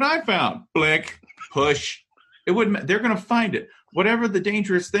 hey, look what I found." Blink, push. It wouldn't. They're going to find it. Whatever the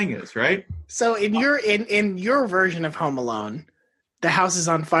dangerous thing is, right? So in your version of Home Alone, the house is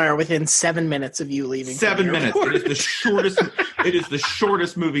on fire within 7 minutes of you leaving. 7 minutes. It is the shortest. It is the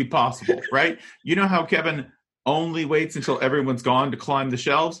shortest movie possible, right? You know how Kevin only waits until everyone's gone to climb the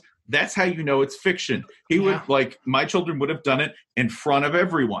shelves? That's how you know it's fiction. He would my children would have done it in front of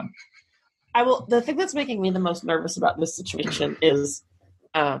everyone. The thing that's making me the most nervous about this situation is,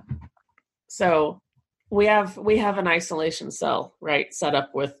 so we have an isolation cell, right, set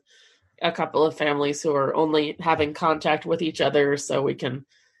up with a couple of families who are only having contact with each other, so we can,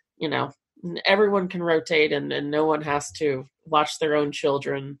 everyone can rotate and no one has to watch their own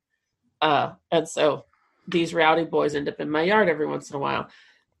children. And so these rowdy boys end up in my yard every once in a while.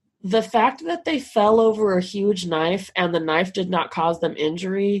 The fact that they fell over a huge knife and the knife did not cause them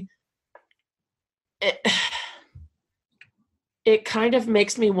injury, it kind of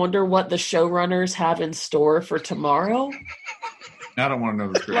makes me wonder what the showrunners have in store for tomorrow. I don't want to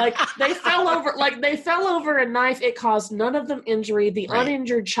know the script. Like they fell over a knife. It caused none of them injury. The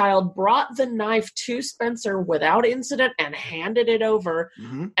uninjured child brought the knife to Spencer without incident and handed it over.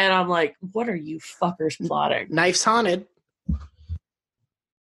 Mm-hmm. And I'm like, what are you fuckers plotting? Knife's haunted.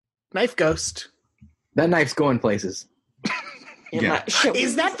 Knife ghost. That knife's going places.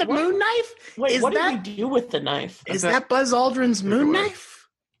 Is that the moon knife? Wait, what did we do with the knife? Is that Buzz Aldrin's moon knife?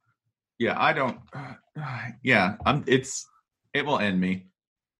 Yeah, I don't. It will end me.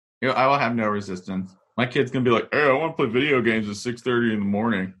 I will have no resistance. My kid's gonna be like, "Hey, I want to play video games at 6:30 in the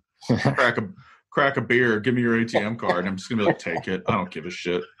morning. Crack a beer. Give me your ATM card." And I'm just gonna be like, "Take it. I don't give a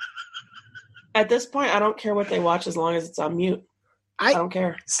shit." At this point, I don't care what they watch as long as it's on mute. I don't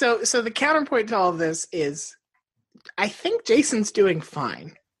care. So the counterpoint to all of this is, I think Jason's doing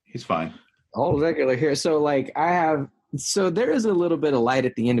fine. He's fine. All regular here. So there is a little bit of light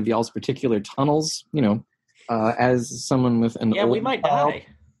at the end of y'all's particular tunnels, as someone with an we might die.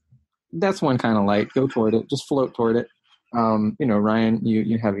 That's one kind of light. Go toward it. Just float toward it. Ryan,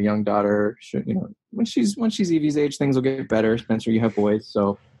 you have a young daughter. When she's Evie's age, things will get better. Spencer, you have boys,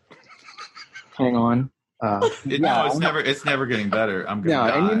 so hang on. It's never getting better. I'm gonna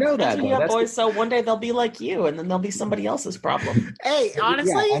die. And you know that. You have boys, so one day they'll be like you, and then they'll be somebody else's problem. Hey,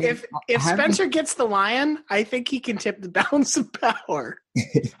 honestly, if Spencer gets the lion, I think he can tip the balance of power.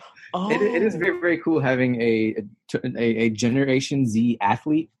 It is very, very cool having a Generation Z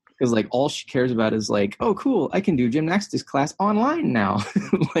athlete, because all she cares about is oh cool, I can do gymnastics class online now.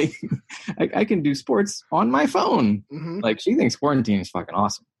 I can do sports on my phone. Mm-hmm. She thinks quarantine is fucking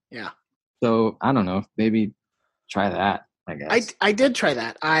awesome. Yeah. So I don't know, maybe try that, I guess. I did try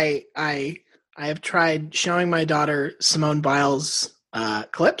that. I have tried showing my daughter Simone Biles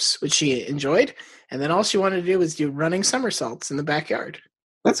clips, which she enjoyed, and then all she wanted to do was do running somersaults in the backyard.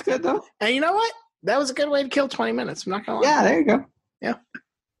 That's good, though. And you know what? That was a good way to kill 20 minutes. I'm not going to lie. Yeah, there you go. Yeah.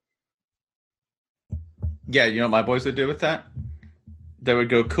 Yeah, you know what my boys would do with that? They would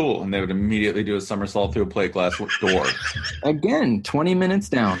go cool, and they would immediately do a somersault through a plate glass door. Again, 20 minutes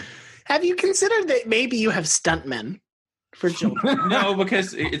down. Have you considered that maybe you have stuntmen for children? No,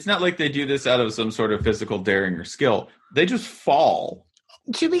 because it's not like they do this out of some sort of physical daring or skill. They just fall.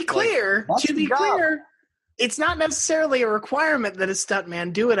 To be clear, it's not necessarily a requirement that a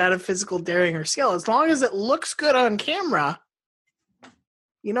stuntman do it out of physical daring or skill. As long as it looks good on camera,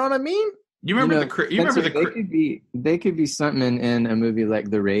 you know what I mean? You remember They could be stuntmen in a movie like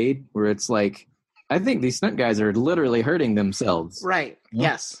The Raid, where it's I think these stunt guys are literally hurting themselves. Right. Yeah.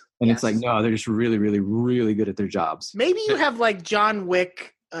 Yes. And yes. it's like, no, they're just really, really, really good at their jobs. Maybe you have like John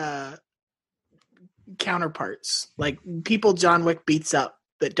Wick counterparts, like people John Wick beats up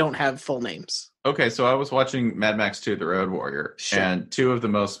that don't have full names. Okay, so I was watching Mad Max 2: The Road Warrior, Sure. and two of the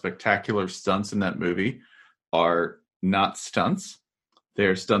most spectacular stunts in that movie are not stunts.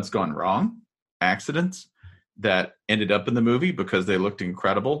 They're stunts gone wrong, accidents that ended up in the movie because they looked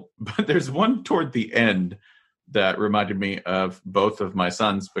incredible. But there's one toward the end that reminded me of both of my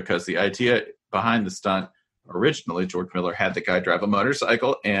sons, because the idea behind the stunt originally, George Miller had the guy drive a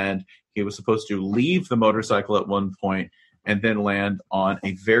motorcycle, and he was supposed to leave the motorcycle at one point and then land on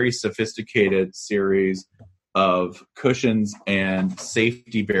a very sophisticated series of cushions and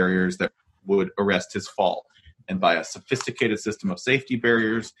safety barriers that would arrest his fall. And by a sophisticated system of safety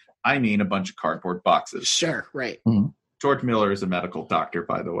barriers, I mean a bunch of cardboard boxes. Sure, right. Mm-hmm. George Miller is a medical doctor,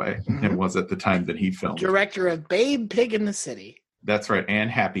 by the way, and was at the time that he filmed. Director of Babe, Pig in the City. That's right, and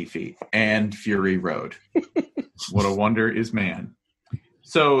Happy Feet, and Fury Road. What a wonder is man.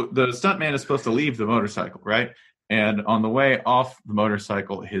 So the stuntman is supposed to leave the motorcycle, right? And on the way off the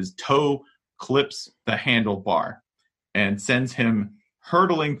motorcycle, his toe clips the handlebar and sends him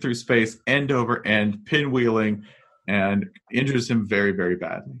hurtling through space, end over end, pinwheeling, and injures him very, very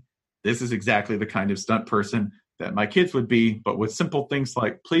badly. This is exactly the kind of stunt person that my kids would be, but with simple things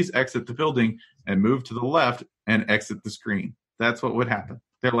like, please exit the building and move to the left and exit the screen. That's what would happen.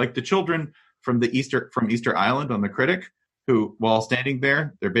 They're like the children from Easter Island on The Critic, who, while standing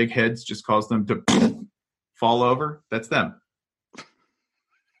there, their big heads just cause them to fall over. That's them.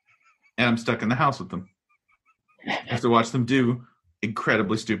 And I'm stuck in the house with them. I have to watch them do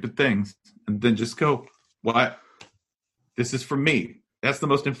incredibly stupid things and then just go, what? This is from me. That's the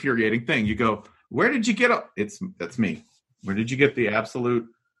most infuriating thing. You go, where did you get up? That's me. Where did you get the absolute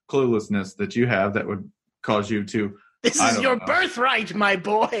cluelessness that you have that would cause you to... This is your birthright, my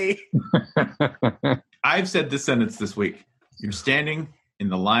boy. I've said this sentence this week. You're standing in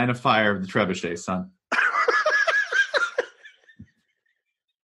the line of fire of the trebuchet, son.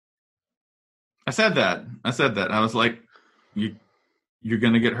 I said that. I was like, you're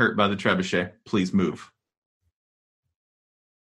going to get hurt by the trebuchet. Please move.